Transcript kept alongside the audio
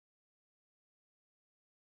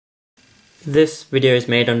This video is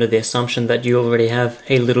made under the assumption that you already have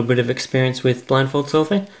a little bit of experience with blindfold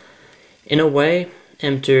solving. In a way,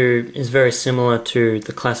 M2 is very similar to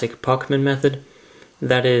the classic Pokémon method.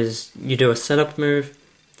 That is, you do a setup move,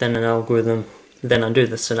 then an algorithm, then undo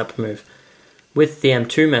the setup move. With the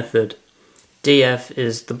M2 method, DF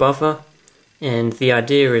is the buffer, and the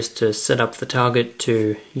idea is to set up the target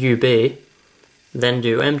to UB, then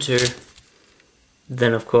do M2,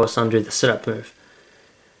 then of course undo the setup move.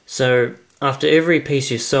 So after every piece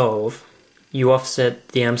you solve, you offset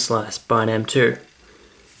the M slice by an M2.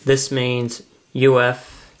 This means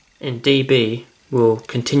UF and DB will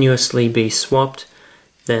continuously be swapped,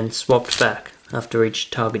 then swapped back after each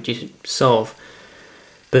target you solve.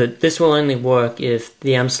 But this will only work if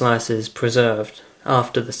the M slice is preserved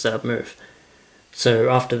after the setup move. So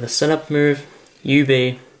after the setup move,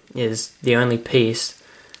 UB is the only piece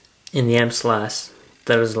in the M slice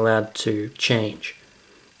that is allowed to change.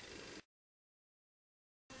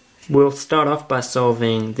 We'll start off by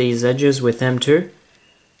solving these edges with M2.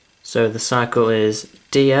 So the cycle is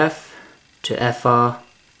DF to FR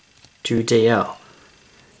to DL.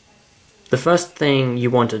 The first thing you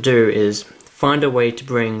want to do is find a way to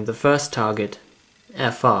bring the first target,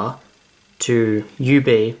 FR, to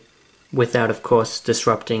UB without, of course,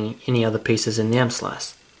 disrupting any other pieces in the M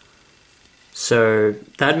slice. So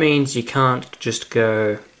that means you can't just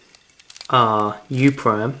go R U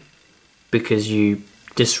prime because you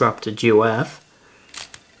disrupted UF,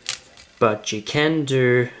 but you can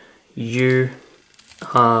do U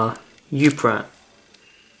R U prime.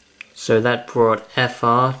 So that brought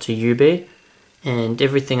FR to UB, and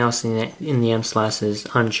everything else in the M slice is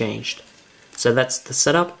unchanged. So that's the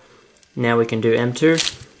setup. Now we can do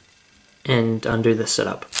M2 and undo the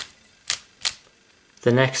setup.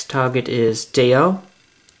 The next target is DL.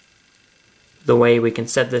 The way we can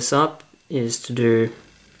set this up is to do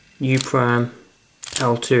U prime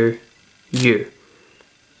L2 U.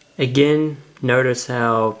 Again, notice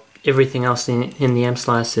how everything else in the M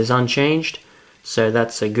slice is unchanged, so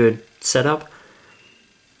that's a good setup.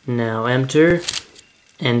 Now M2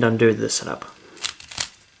 and undo the setup.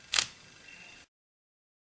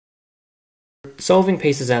 Solving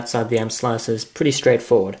pieces outside the M slice is pretty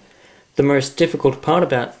straightforward. The most difficult part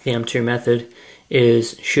about the M2 method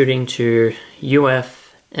is shooting to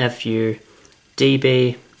UF, FU,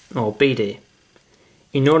 DB, or BD.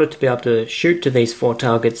 In order to be able to shoot to these 4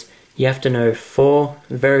 targets, you have to know 4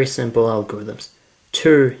 very simple algorithms.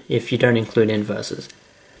 2 if you don't include inverses.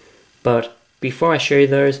 But before I show you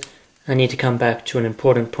those, I need to come back to an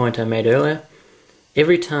important point I made earlier.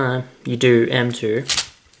 Every time you do M2,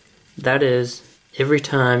 that is, every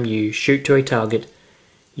time you shoot to a target,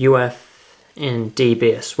 UF and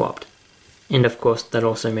DB are swapped. And of course that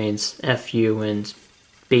also means FU and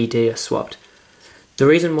BD are swapped. The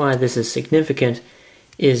reason why this is significant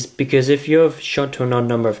is because if you've shot to an odd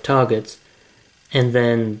number of targets, and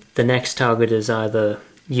then the next target is either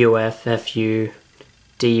UF, FU,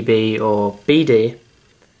 DB, or BD,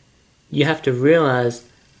 you have to realize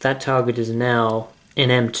that target is now an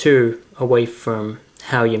M2 away from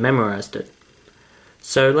how you memorized it.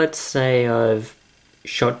 So let's say I've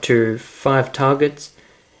shot to 5 targets,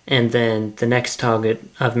 and then the next target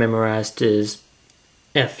I've memorized is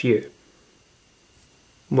FU.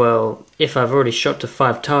 Well, if I've already shot to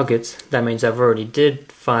 5 targets, that means I've already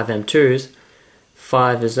did 5 M2s.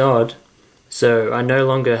 5 is odd, so I no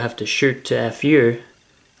longer have to shoot to FU,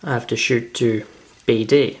 I have to shoot to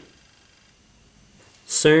BD.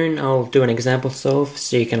 Soon I'll do an example solve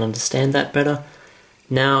so you can understand that better.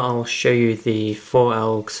 Now I'll show you the 4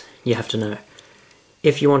 algs you have to know.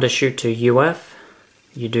 If you want to shoot to UF,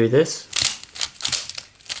 you do this.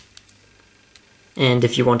 And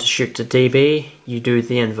if you want to shoot to DB, you do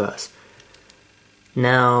the inverse.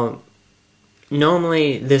 Now,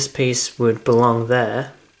 normally this piece would belong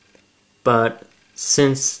there, but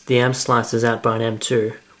since the M slice is out by an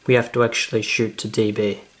M2, we have to actually shoot to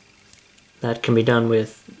DB. That can be done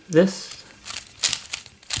with this.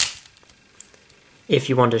 If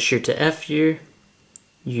you want to shoot to FU,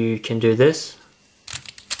 you can do this.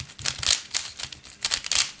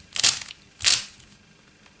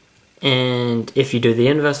 And if you do the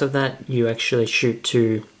inverse of that, you actually shoot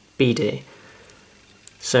to BD.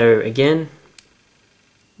 So again,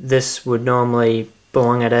 this would normally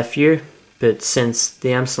belong at FU, but since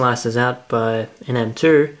the M slice is out by an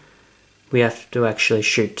M2, we have to actually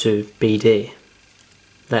shoot to BD.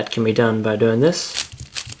 That can be done by doing this.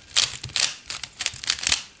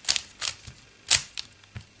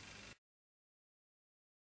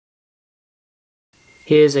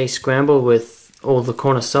 Here's a scramble with all the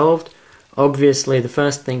corners solved. Obviously the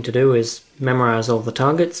first thing to do is memorize all the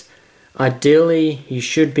targets. Ideally, you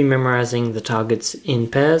should be memorizing the targets in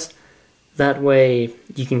pairs. That way,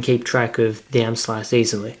 you can keep track of the M-slice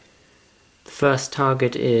easily. The first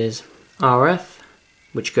target is RF,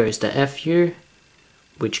 which goes to FU,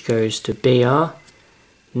 which goes to BR.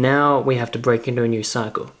 Now we have to break into a new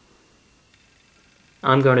cycle.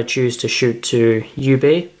 I'm going to choose to shoot to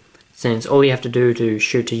UB, since all you have to do to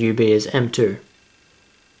shoot to UB is M2.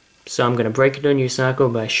 So I'm going to break into a new cycle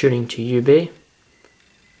by shooting to UB.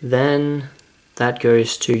 Then that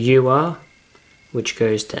goes to UR, which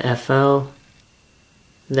goes to FL.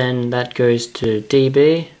 Then that goes to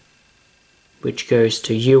DB, which goes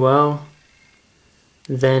to UL.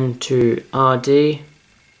 Then to RD.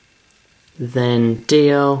 Then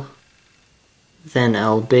DL. Then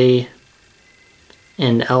LB.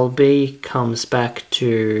 And LB comes back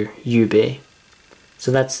to UB.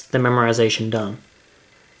 So that's the memorization done.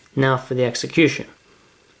 Now for the execution.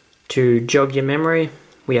 To jog your memory,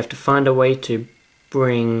 we have to find a way to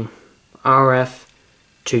bring RF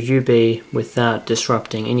to UB without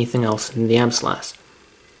disrupting anything else in the M-slice.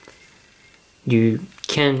 You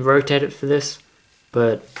can rotate it for this,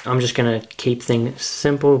 but I'm just going to keep things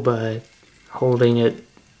simple by holding it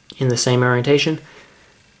in the same orientation.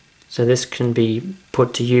 So this can be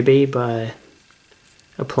put to UB by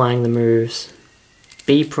applying the moves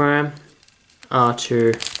B prime,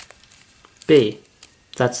 R2, B.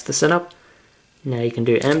 That's the setup. Now you can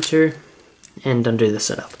do M2 and undo the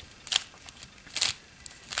setup.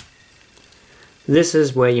 This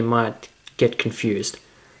is where you might get confused.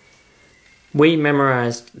 We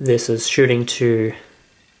memorized this as shooting to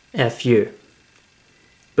FU,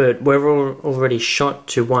 but we've already shot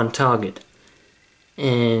to one target.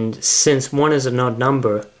 And since 1 is an odd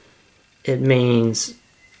number, it means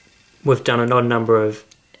we've done an odd number of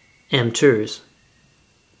M2s.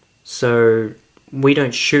 So we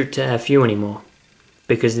don't shoot to FU anymore,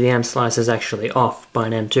 because the M-slice is actually off by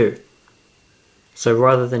an M2. So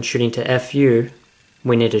rather than shooting to FU,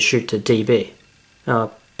 we need to shoot to DB.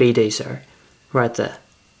 BD, sorry. Right there.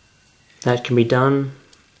 That can be done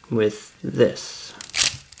with this.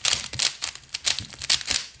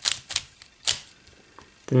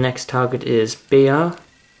 The next target is BR,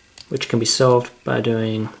 which can be solved by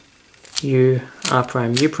doing U, R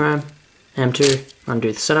prime, U prime, M2,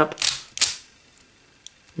 undo the setup.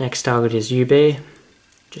 Next target is UB,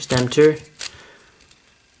 just M2.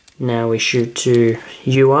 Now we shoot to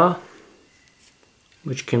UR,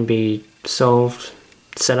 which can be solved,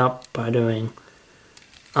 set up by doing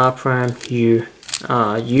R prime, U,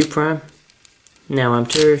 R, U prime. Now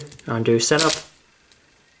M2, undo setup.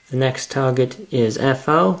 The next target is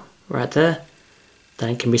FL, right there.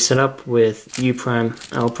 That can be set up with U prime,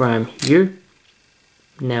 L prime, U.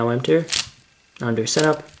 Now M2, undo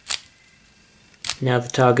setup. Now the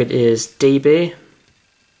target is DB,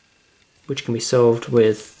 which can be solved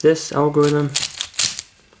with this algorithm.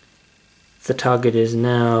 The target is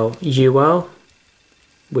now UL,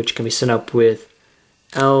 which can be set up with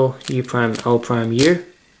L, U prime, L prime, U.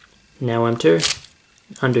 Now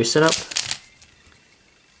M2, undo setup.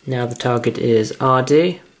 Now the target is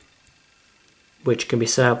RD, which can be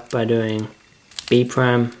set up by doing B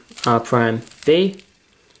prime, R prime, B.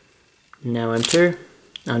 Now M2,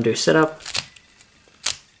 undo setup.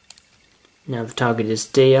 Now the target is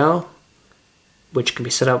DL, which can be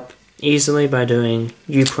set up easily by doing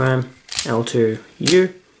U prime, L2,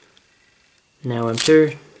 U. Now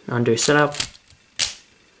M2, undo setup.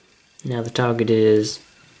 Now the target is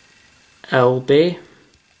LB,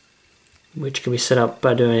 which can be set up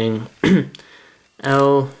by doing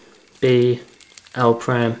L, B, L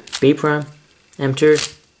prime, B prime,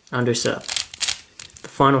 M2, undo setup. The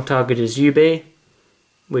final target is UB,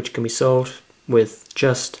 which can be solved with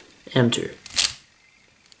just M2.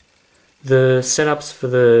 The setups for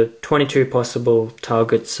the 22 possible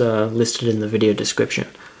targets are listed in the video description.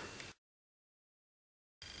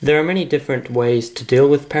 There are many different ways to deal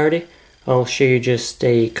with parity. I'll show you just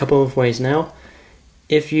a couple of ways now.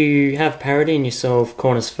 If you have parity and you solve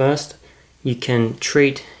corners first, you can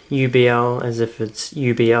treat UBL as if it's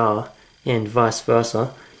UBR and vice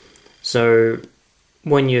versa. So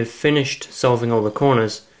when you've finished solving all the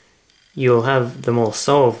corners, you'll have them all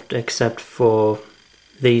solved except for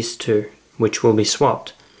these two, which will be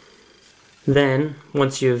swapped. Then,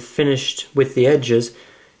 once you've finished with the edges,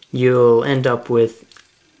 you'll end up with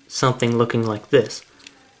something looking like this.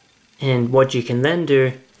 And what you can then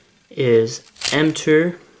do is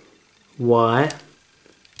M2, Y,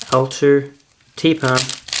 L2, T-palm,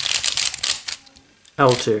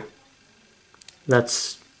 L2.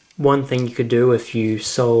 That's one thing you could do if you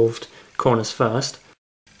solved corners first.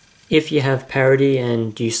 If you have parity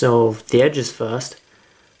and you solve the edges first,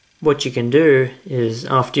 what you can do is,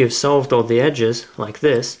 after you've solved all the edges, like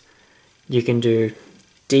this, you can do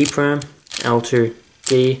D prime, L2,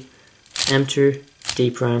 D, M2,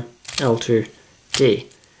 D prime, L2, D.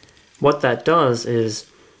 What that does is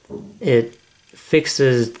it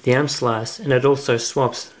fixes the M slice, and it also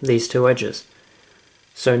swaps these two edges.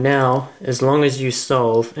 So now, as long as you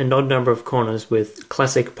solve an odd number of corners with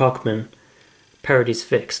classic Pachmann, parity's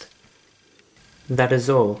fixed. That is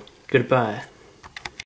all. Goodbye.